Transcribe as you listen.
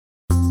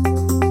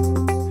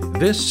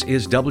This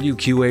is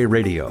WQA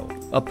Radio,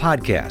 a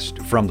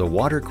podcast from the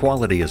Water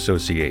Quality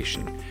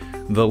Association,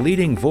 the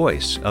leading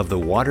voice of the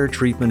water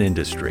treatment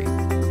industry.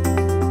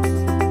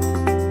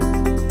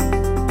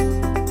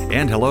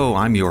 And hello,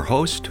 I'm your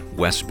host,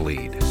 Wes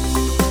Bleed.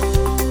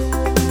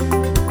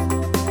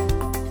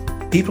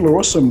 People are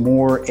also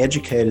more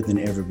educated than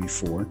ever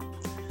before.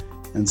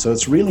 And so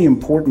it's really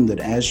important that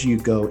as you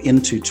go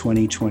into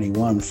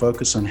 2021,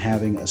 focus on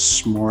having a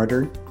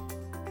smarter,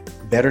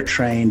 better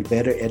trained,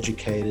 better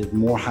educated,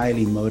 more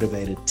highly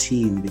motivated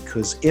team,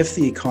 because if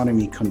the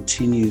economy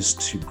continues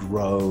to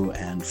grow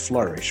and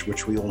flourish,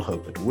 which we all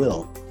hope it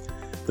will,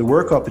 the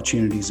work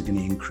opportunities are going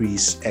to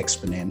increase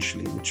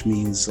exponentially, which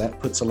means that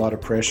puts a lot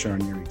of pressure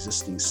on your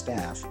existing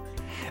staff.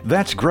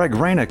 That's Greg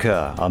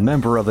Rainica, a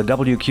member of the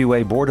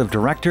WQA Board of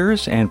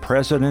Directors and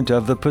president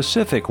of the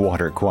Pacific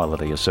Water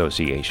Quality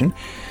Association,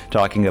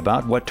 talking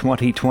about what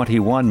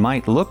 2021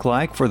 might look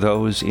like for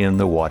those in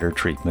the water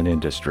treatment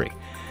industry.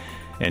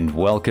 And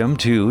welcome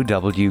to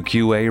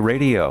WQA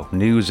Radio,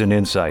 news and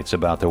insights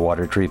about the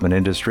water treatment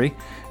industry.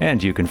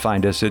 And you can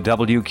find us at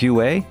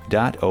WQA.org,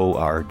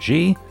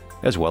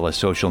 as well as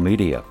social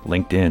media,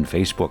 LinkedIn,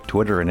 Facebook,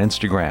 Twitter, and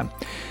Instagram.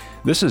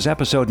 This is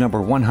episode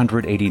number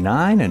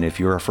 189, and if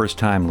you're a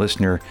first-time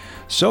listener,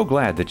 so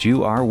glad that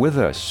you are with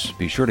us.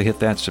 Be sure to hit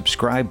that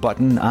subscribe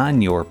button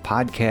on your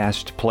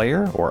podcast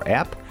player or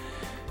app,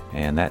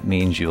 and that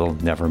means you'll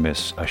never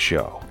miss a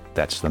show.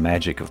 That's the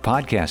magic of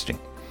podcasting.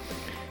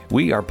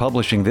 We are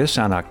publishing this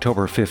on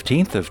October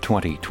 15th of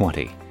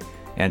 2020.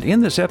 And in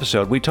this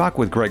episode, we talk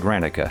with Greg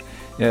Rainica,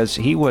 as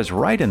he was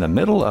right in the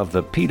middle of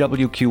the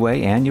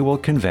PWQA annual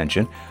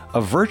convention,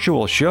 a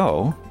virtual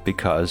show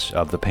because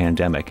of the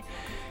pandemic.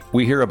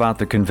 We hear about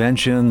the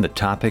convention, the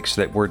topics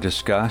that were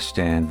discussed,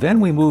 and then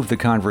we move the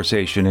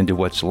conversation into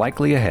what's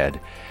likely ahead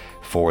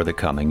for the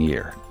coming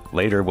year.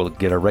 Later, we'll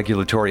get a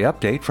regulatory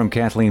update from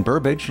Kathleen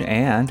Burbidge,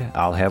 and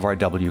I'll have our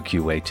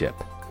WQA tip.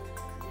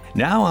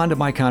 Now on to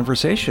my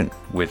conversation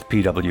with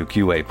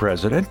PWQA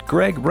President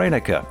Greg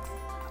Rainica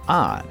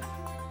on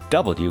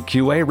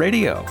WQA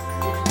Radio.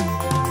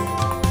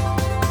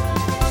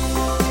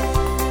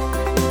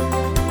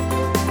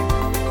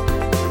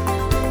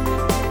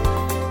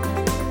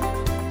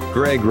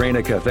 Greg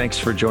Rainica, thanks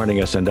for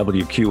joining us on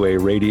WQA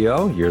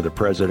Radio. You're the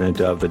president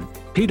of the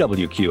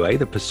PWQA,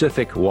 the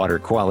Pacific Water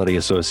Quality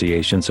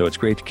Association, so it's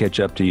great to catch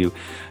up to you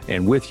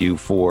and with you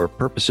for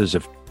purposes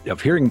of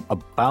hearing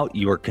about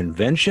your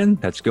convention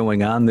that's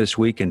going on this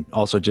week, and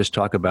also just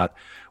talk about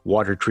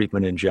water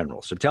treatment in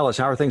general. So tell us,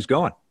 how are things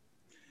going?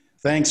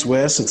 Thanks,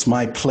 Wes. It's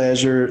my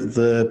pleasure.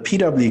 The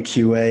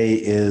PWQA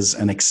is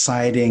an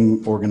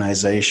exciting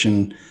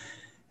organization,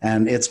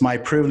 and it's my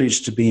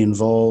privilege to be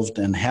involved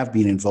and have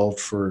been involved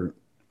for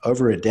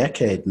over a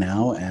decade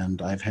now.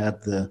 And I've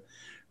had the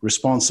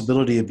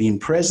responsibility of being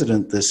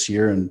president this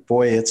year, and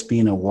boy, it's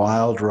been a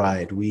wild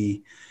ride.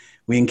 We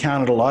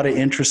encountered a lot of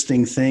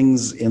interesting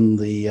things in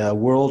the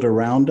world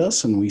around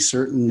us, and we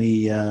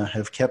certainly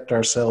have kept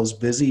ourselves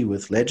busy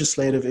with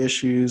legislative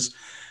issues,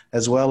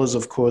 as well as,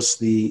 of course,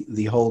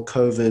 the whole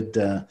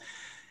COVID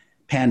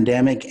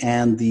pandemic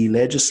and the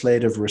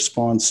legislative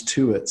response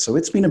to it. So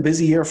it's been a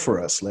busy year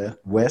for us,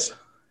 Wes.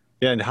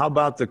 Yeah, and how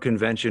about the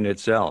convention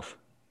itself?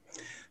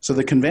 So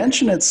the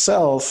convention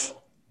itself,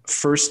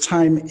 first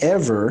time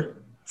ever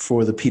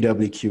for the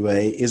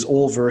PWQA, is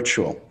all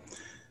virtual.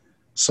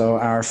 So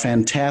our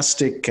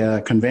fantastic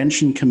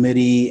convention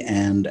committee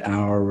and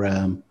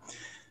our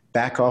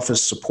back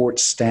office support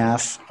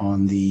staff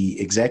on the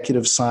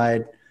executive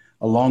side,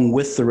 along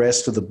with the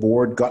rest of the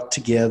board, got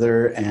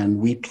together and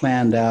we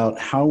planned out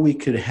how we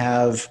could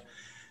have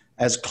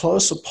as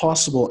close as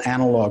possible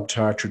analog to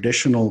our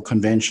traditional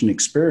convention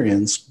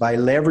experience by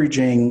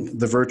leveraging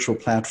the virtual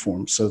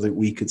platform so that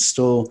we could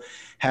still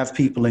have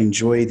people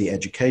enjoy the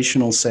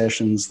educational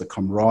sessions, the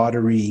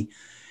camaraderie,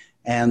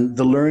 and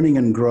the learning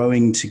and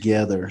growing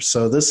together.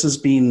 So this has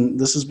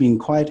been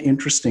quite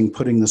interesting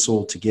putting this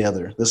all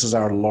together. This is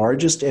our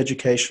largest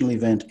educational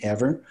event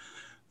ever,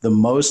 the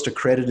most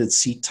accredited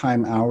seat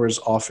time hours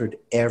offered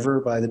ever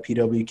by the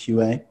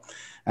PWQA,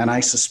 and I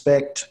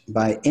suspect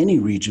by any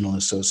regional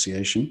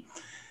association.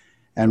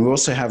 And we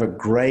also have a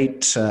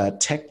great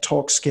tech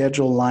talk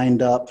schedule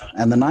lined up.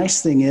 And the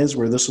nice thing is,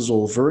 where this is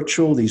all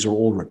virtual, these are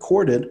all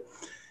recorded.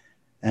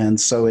 And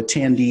so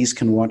attendees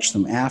can watch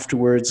them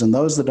afterwards. And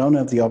those that don't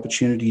have the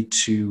opportunity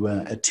to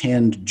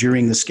attend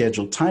during the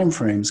scheduled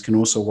timeframes can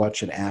also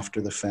watch it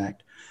after the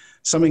fact.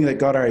 Something that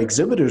got our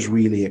exhibitors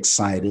really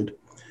excited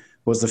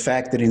was the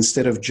fact that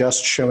instead of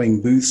just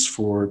showing booths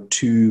for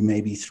 2,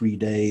 maybe 3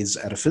 days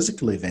at a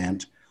physical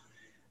event,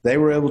 they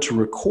were able to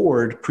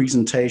record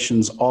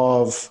presentations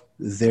of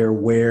their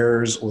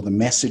wares or the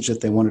message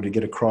that they wanted to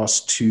get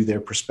across to their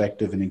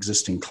prospective and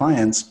existing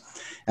clients.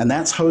 And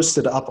that's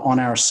hosted up on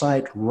our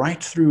site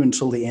right through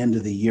until the end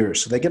of the year.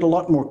 So they get a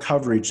lot more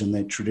coverage than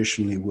they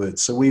traditionally would.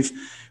 So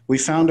we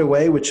found a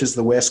way, which is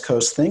the West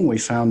Coast thing. We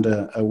found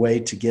a way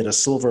to get a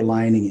silver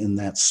lining in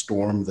that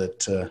storm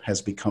that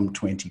has become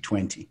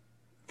 2020.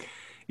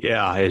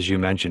 Yeah, as you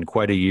mentioned,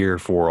 quite a year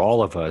for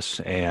all of us.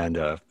 And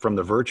from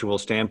the virtual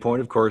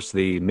standpoint, of course,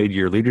 the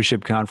Mid-Year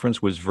Leadership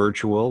Conference was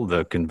virtual.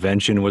 The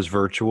convention was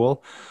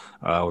virtual.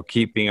 We're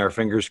keeping our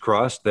fingers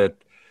crossed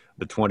that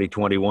the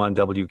 2021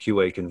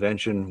 WQA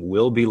convention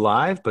will be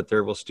live, but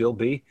there will still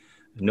be,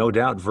 no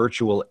doubt,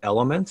 virtual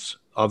elements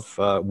of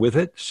with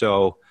it.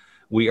 So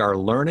we are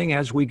learning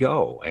as we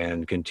go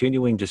and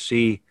continuing to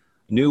see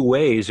new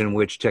ways in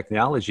which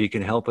technology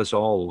can help us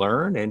all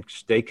learn and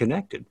stay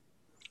connected.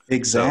 So,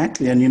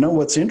 Exactly. And you know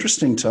what's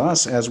interesting to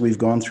us as we've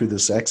gone through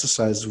this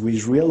exercise,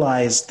 we've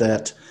realized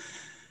that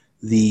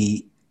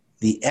the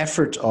the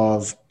effort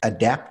of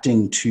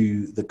adapting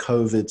to the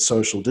COVID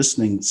social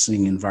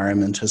distancing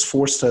environment has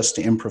forced us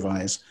to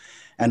improvise.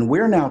 And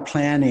we're now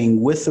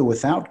planning, with or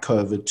without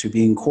COVID, to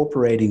be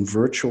incorporating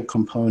virtual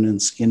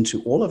components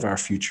into all of our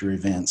future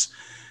events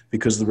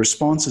because the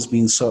response has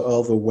been so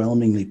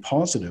overwhelmingly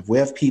positive. We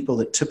have people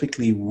that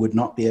typically would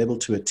not be able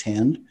to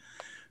attend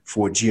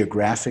for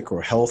geographic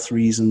or health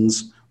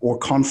reasons or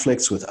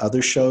conflicts with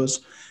other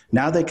shows.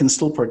 Now they can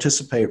still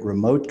participate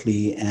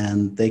remotely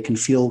and they can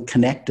feel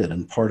connected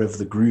and part of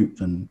the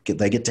group, and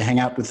they get to hang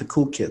out with the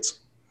cool kids.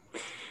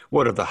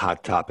 what are the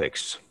hot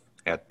topics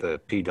at the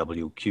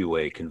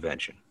PWQA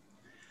convention?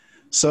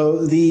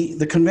 So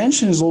the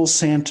convention is all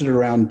centered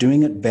around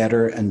doing it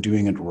better and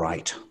doing it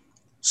right.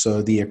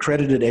 So the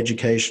accredited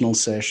educational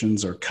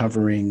sessions are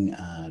covering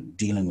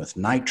dealing with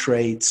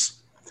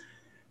nitrates.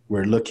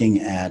 We're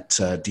looking at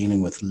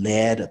dealing with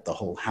lead at the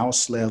whole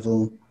house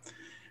level.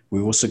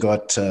 We've also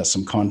got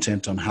some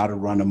content on how to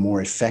run a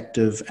more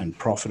effective and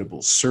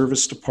profitable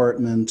service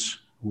department.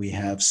 We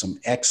have some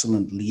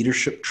excellent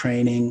leadership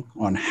training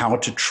on how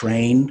to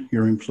train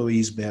your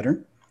employees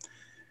better.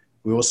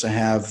 We also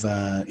have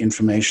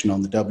information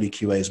on the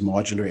WQA's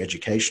modular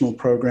educational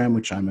program,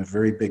 which I'm a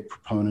very big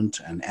proponent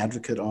and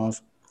advocate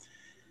of.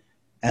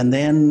 And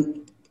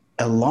then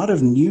a lot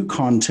of new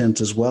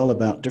content as well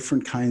about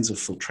different kinds of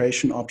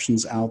filtration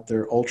options out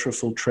there,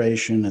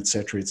 ultrafiltration, et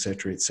cetera, et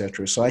cetera, et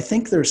cetera. So I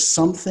think there's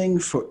something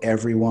for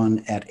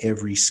everyone at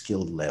every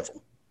skill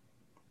level.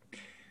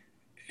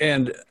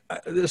 And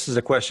this is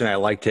a question I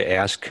like to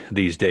ask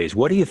these days.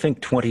 What do you think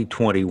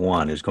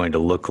 2021 is going to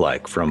look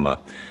like from a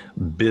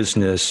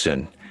business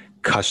and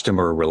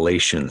customer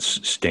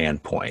relations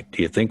standpoint?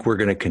 Do you think we're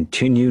going to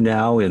continue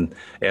now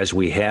as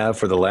we have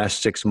for the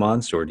last 6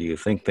 months, or do you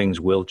think things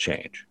will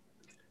change?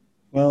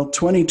 Well,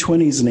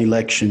 2020 is an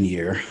election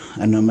year,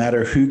 and no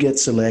matter who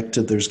gets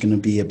elected, there's going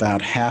to be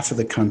about half of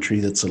the country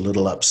that's a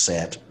little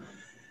upset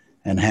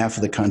and half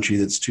of the country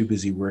that's too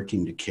busy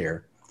working to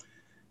care.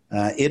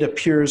 It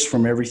appears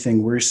from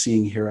everything we're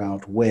seeing here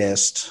out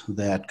west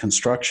that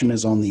construction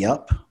is on the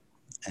up,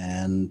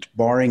 and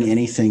barring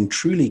anything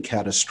truly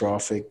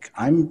catastrophic,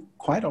 I'm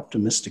quite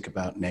optimistic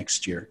about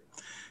next year.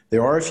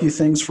 There are a few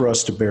things for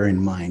us to bear in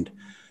mind.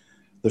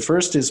 The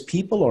first is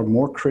people are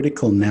more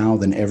critical now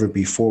than ever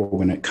before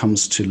when it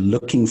comes to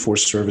looking for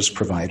service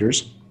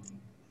providers.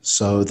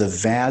 So the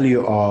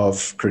value of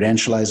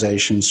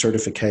credentialization,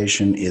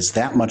 certification is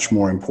that much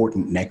more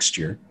important next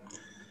year.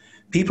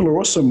 People are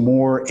also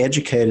more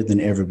educated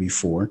than ever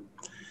before.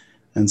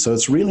 And so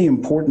it's really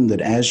important that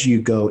as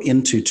you go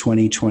into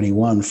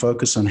 2021,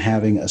 focus on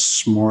having a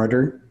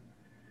smarter,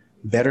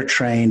 better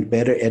trained,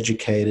 better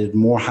educated,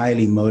 more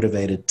highly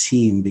motivated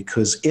team,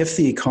 because if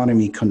the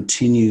economy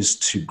continues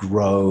to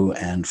grow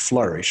and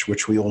flourish,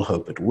 which we all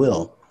hope it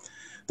will,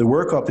 the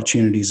work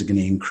opportunities are going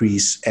to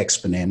increase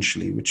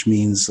exponentially, which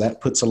means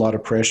that puts a lot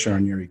of pressure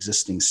on your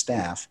existing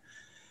staff.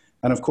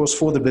 And of course,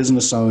 for the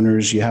business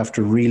owners, you have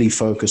to really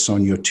focus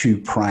on your two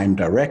prime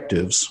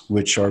directives,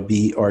 which are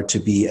to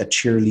be a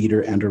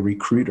cheerleader and a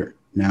recruiter.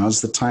 Now is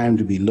the time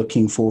to be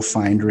looking for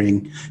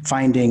finding,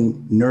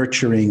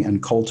 nurturing,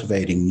 and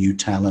cultivating new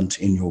talent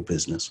in your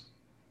business.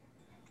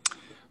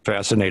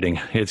 Fascinating.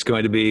 It's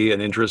going to be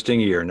an interesting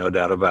year, no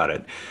doubt about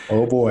it.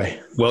 Oh, boy.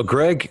 Well,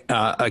 Greg,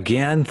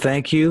 again,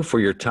 thank you for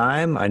your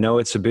time. I know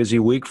it's a busy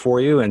week for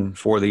you and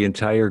for the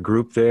entire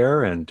group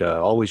there, and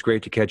always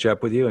great to catch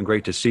up with you and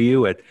great to see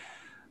you at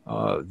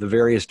the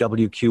various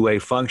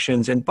WQA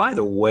functions. And by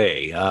the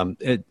way,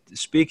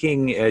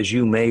 speaking as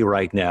you may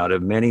right now to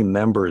many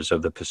members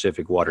of the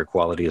Pacific Water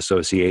Quality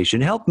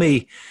Association, help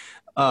me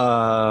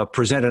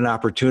present an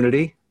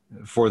opportunity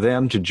for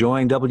them to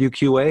join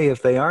WQA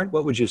if they aren't.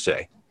 What would you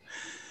say?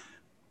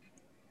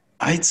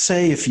 I'd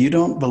say if you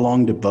don't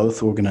belong to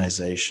both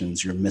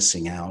organizations, you're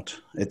missing out.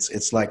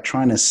 It's like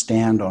trying to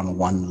stand on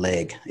one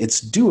leg.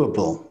 It's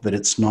doable, but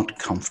it's not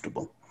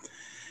comfortable.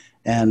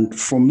 And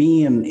for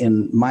me,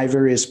 in my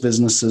various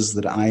businesses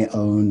that I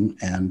own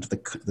and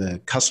the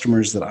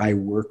customers that I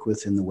work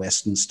with in the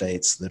Western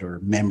states that are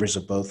members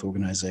of both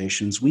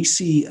organizations, we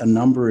see a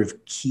number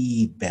of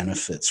key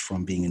benefits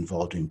from being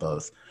involved in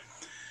both.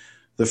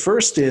 The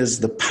first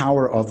is the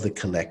power of the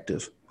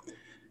collective.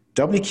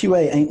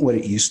 WQA ain't what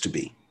it used to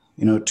be.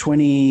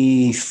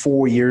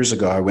 24 years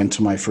ago, I went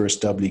to my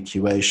first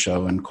WQA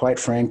show, and quite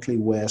frankly,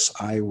 Wes,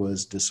 I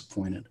was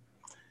disappointed.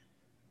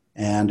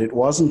 And it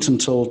wasn't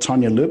until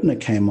Tanya Lubner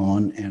came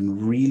on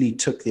and really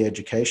took the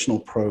educational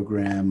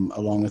program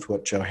along with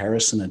what Joe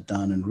Harrison had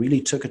done and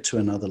really took it to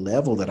another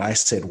level that I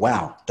said,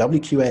 wow,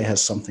 WQA has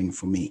something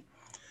for me.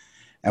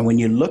 And when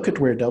you look at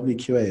where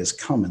WQA has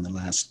come in the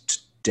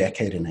last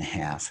decade and a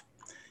half,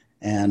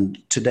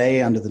 and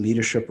today under the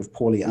leadership of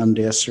Paulie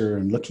Undesser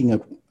and looking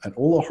at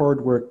all the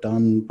hard work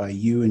done by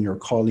you and your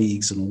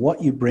colleagues and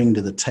what you bring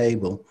to the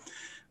table,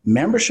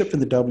 membership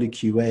in the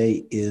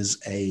WQA is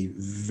a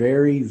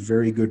very,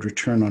 very good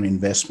return on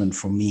investment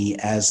for me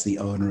as the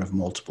owner of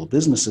multiple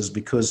businesses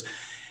because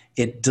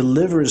it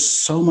delivers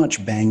so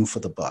much bang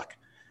for the buck.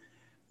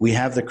 We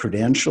have the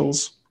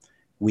credentials,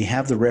 we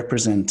have the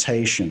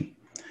representation.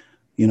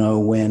 You know,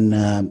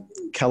 when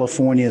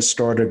California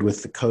started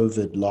with the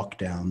COVID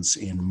lockdowns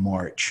in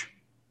March,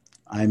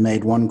 I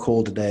made one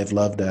call to Dave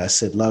Loveday. I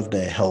said,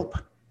 Loveday, help.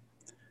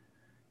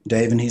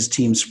 Dave and his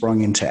team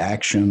sprung into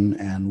action,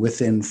 and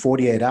within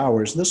 48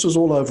 hours, this was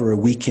all over a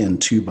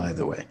weekend too, by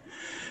the way.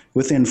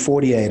 Within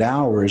 48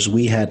 hours,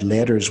 we had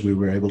letters we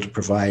were able to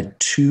provide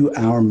to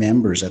our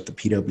members at the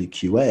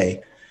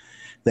PWQA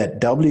that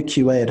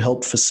WQA had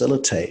helped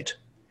facilitate,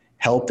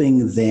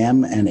 helping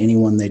them and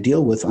anyone they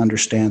deal with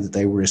understand that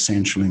they were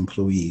essential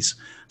employees.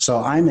 So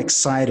I'm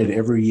excited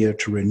every year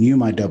to renew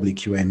my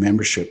WQA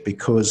membership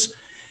because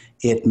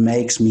it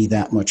makes me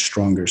that much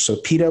stronger. So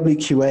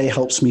PWQA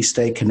helps me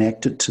stay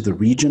connected to the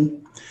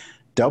region.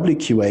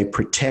 WQA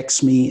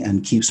protects me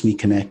and keeps me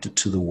connected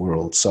to the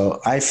world.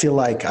 So I feel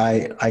like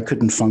I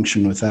couldn't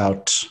function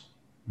without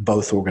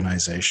both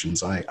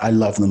organizations. I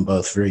love them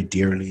both very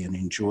dearly and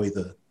enjoy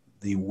the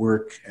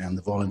work and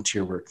the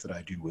volunteer work that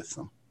I do with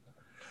them.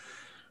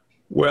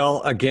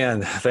 Well,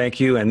 again, thank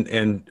you.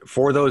 And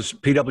for those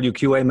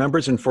PWQA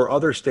members and for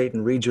other state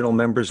and regional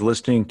members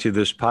listening to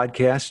this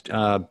podcast,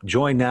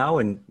 join now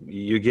and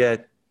you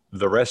get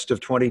the rest of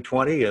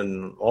 2020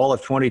 and all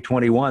of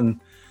 2021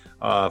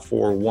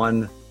 for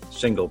one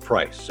single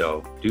price.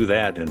 So do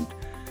that, and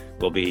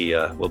we'll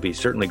be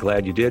certainly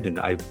glad you did. And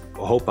I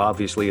hope,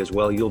 obviously, as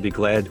well, you'll be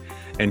glad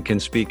and can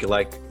speak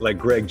like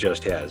Greg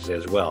just has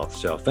as well.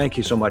 So thank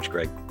you so much,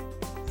 Greg.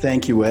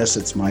 Thank you, Wes.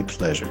 It's my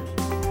pleasure.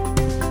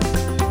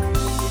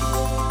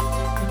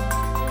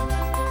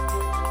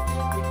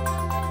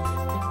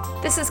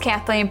 This is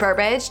Kathleen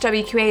Burbidge,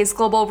 WQA's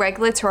Global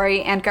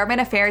Regulatory and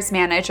Government Affairs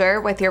Manager,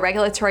 with your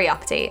regulatory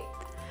update.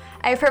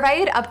 I have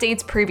provided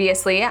updates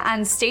previously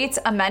on states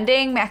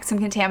amending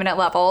maximum contaminant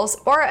levels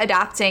or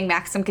adopting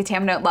maximum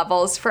contaminant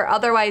levels for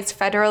otherwise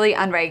federally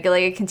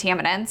unregulated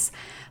contaminants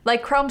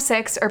like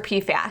Chrome-6 or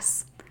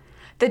PFAS.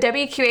 The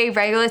WQA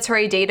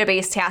Regulatory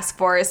Database Task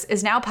Force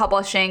is now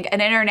publishing an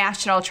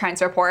international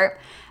trends report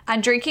on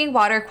drinking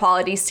water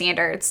quality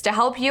standards to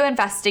help you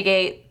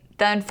investigate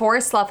the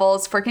enforced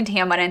levels for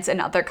contaminants in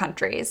other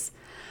countries.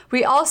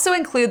 We also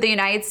include the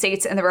United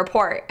States in the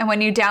report, and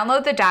when you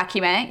download the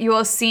document, you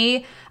will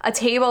see a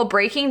table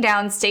breaking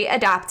down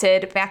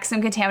state-adopted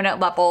maximum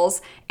contaminant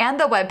levels and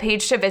the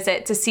webpage to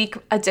visit to seek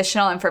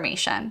additional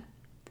information.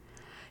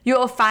 You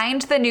will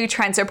find the new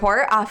trends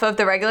report off of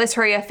the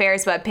Regulatory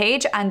Affairs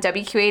webpage on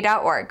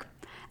WQA.org.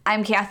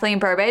 I'm Kathleen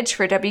Burbidge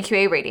for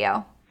WQA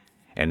Radio.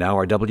 And now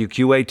our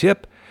WQA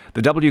tip.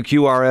 The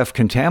WQRF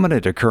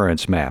Contaminant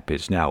Occurrence Map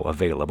is now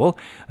available.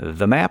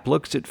 The map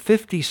looks at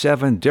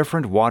 57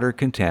 different water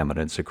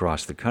contaminants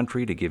across the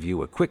country to give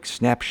you a quick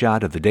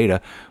snapshot of the data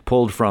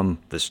pulled from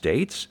the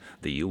states,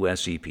 the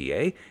U.S.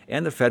 EPA,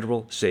 and the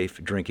Federal Safe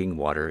Drinking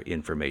Water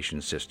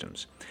Information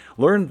Systems.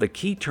 Learn the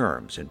key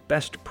terms and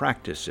best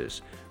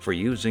practices for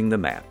using the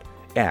map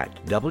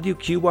at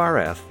wqrf.org/map.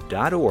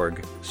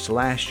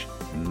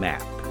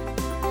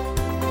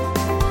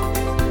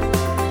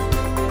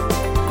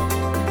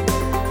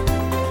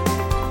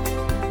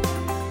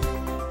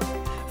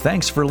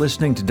 Thanks for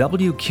listening to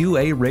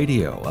WQA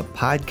Radio, a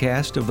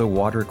podcast of the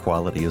Water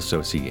Quality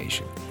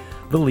Association,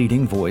 the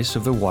leading voice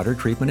of the water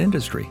treatment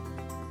industry.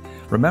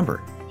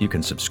 Remember, you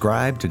can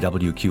subscribe to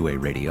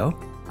WQA Radio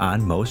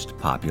on most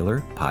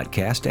popular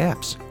podcast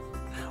apps.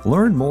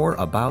 Learn more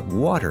about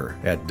water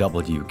at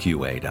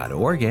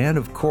WQA.org and,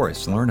 of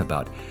course, learn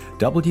about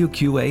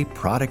WQA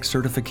product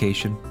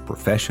certification,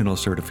 professional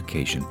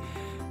certification,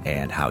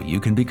 and how you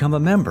can become a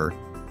member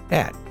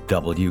at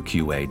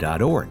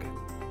WQA.org.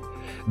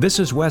 This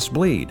is Wes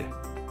Bleed.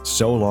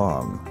 So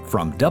long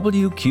from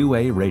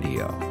WQA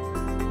Radio.